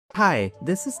Hi,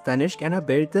 this is Tanishk and I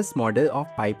built this model of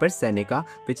Piper Seneca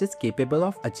which is capable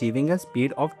of achieving a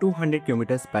speed of 200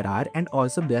 km per hour and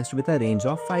also blessed with a range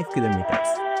of 5 kilometers.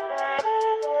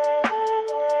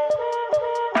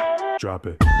 Drop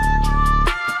it.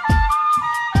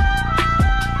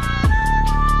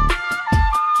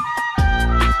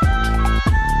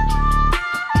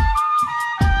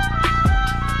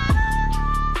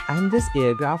 And this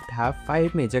aircraft have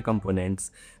 5 major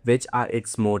components which are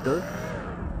its motor,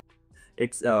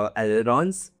 its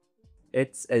ailerons,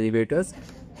 its elevators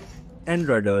and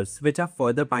rudders, which are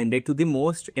further binded to the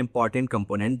most important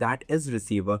component, that is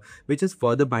receiver, which is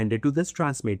further binded to this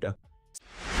transmitter.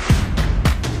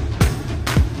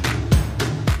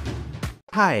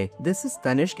 Hi, this is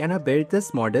Tanishk and I built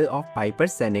this model of Piper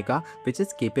Seneca which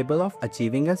is capable of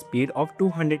achieving a speed of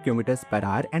 200 km per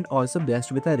hour and also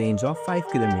blessed with a range of 5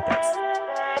 kilometers.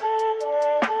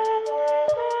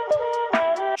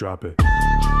 Drop it.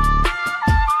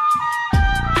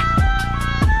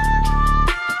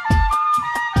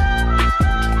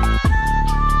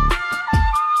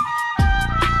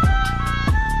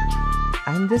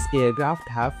 And this aircraft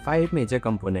have 5 major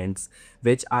components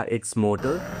which are its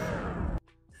motor,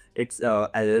 its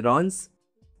ailerons,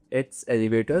 its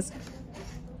elevators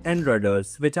and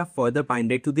rudders, which are further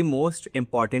binded to the most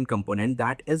important component,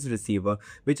 that is receiver,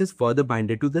 which is further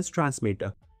binded to this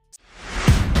transmitter.